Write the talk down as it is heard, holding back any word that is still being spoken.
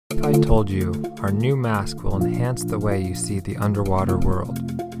I told you, our new mask will enhance the way you see the underwater world.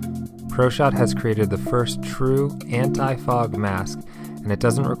 ProShot has created the first true anti-fog mask, and it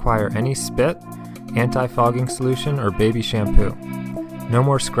doesn't require any spit, anti-fogging solution, or baby shampoo. No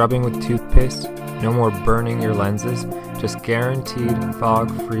more scrubbing with toothpaste, no more burning your lenses, just guaranteed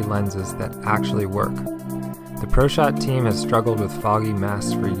fog-free lenses that actually work. The ProShot team has struggled with foggy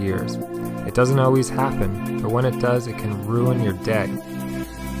masks for years. It doesn't always happen, but when it does, it can ruin your day.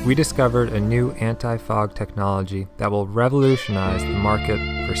 We discovered a new anti-fog technology that will revolutionize the market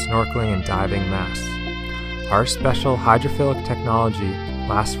for snorkeling and diving masks. Our special hydrophilic technology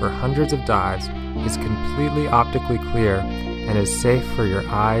lasts for hundreds of dives, is completely optically clear, and is safe for your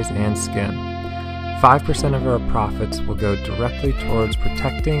eyes and skin. 5% of our profits will go directly towards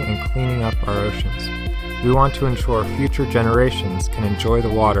protecting and cleaning up our oceans. We want to ensure future generations can enjoy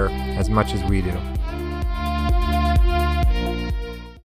the water as much as we do.